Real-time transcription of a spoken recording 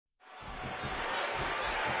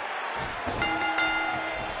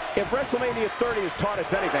If WrestleMania 30 has taught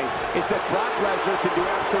us anything, it's that Brock Lesnar can do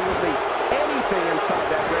absolutely anything inside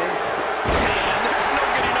that ring. And there's no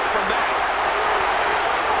getting up from that.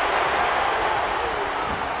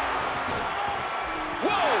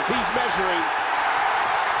 Whoa, he's measuring.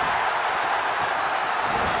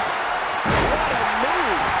 What a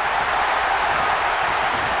move.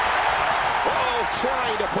 Whoa,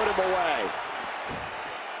 trying to put him away.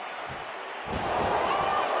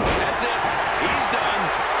 That's it. He's done.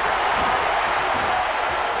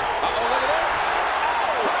 Uh-oh, look at this.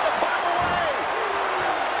 Trying to put him away.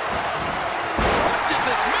 What did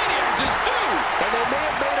this maniac just do? And they may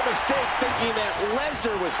have made a mistake thinking that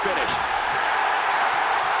Lesnar was finished.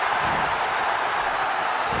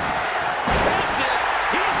 That's it.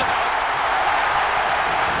 He's out.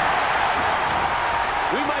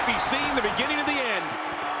 We might be seeing the beginning of the end.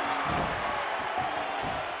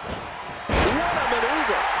 What a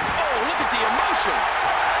maneuver. Oh, look at the emotion.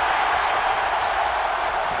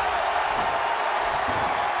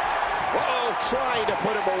 Whoa, trying to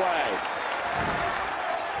put him away.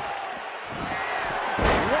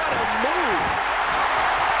 What a move.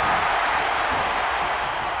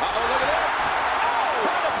 Uh-oh, look at this.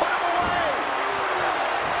 Trying to put him away.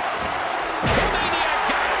 The maniac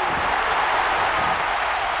got it.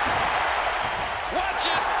 Watch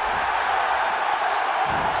it.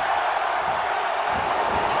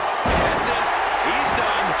 That's it. He's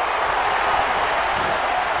done.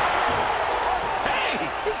 Hey,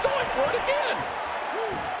 he's going for it again.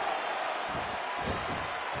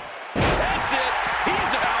 That's it.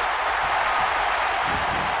 He's out.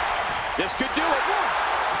 This could do it.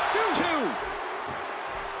 1, 2.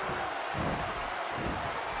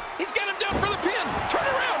 He's got him down for the pin. Turn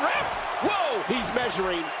around, ref. Whoa, he's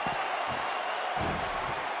measuring.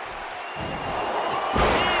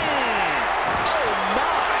 Oh,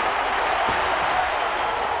 my.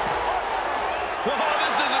 Oh,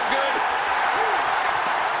 this isn't good.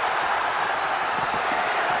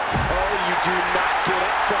 Oh, you do not get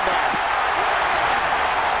up from that.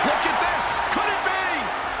 Look at this. Could it be?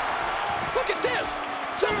 Look at this.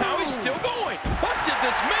 Somehow he's still going. What did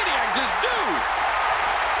this maniac just do?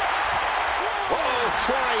 Uh-oh,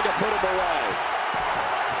 trying to put him away.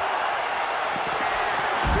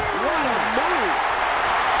 What a move.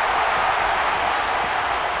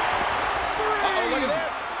 Uh-oh, look at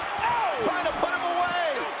this. Trying to put him away.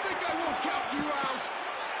 Don't think I won't count you out.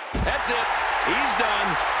 That's it. He's done.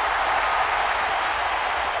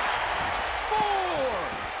 4,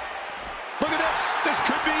 Look at this. This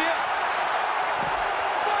could be it.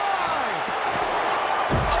 5,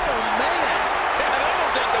 Oh, man. And I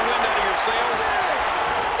don't take the wind out of your sails. 6,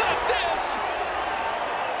 Not this.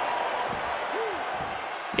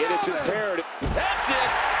 In its 7. entirety. That's it.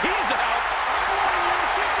 He's out.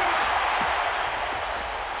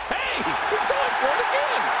 Hey, he's going for it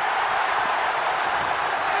again.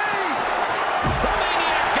 8, The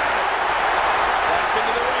maniac got it. Back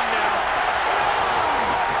into the ring now.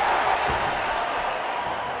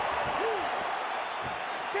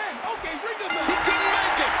 10. Okay, ring the He bell. couldn't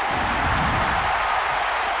make it.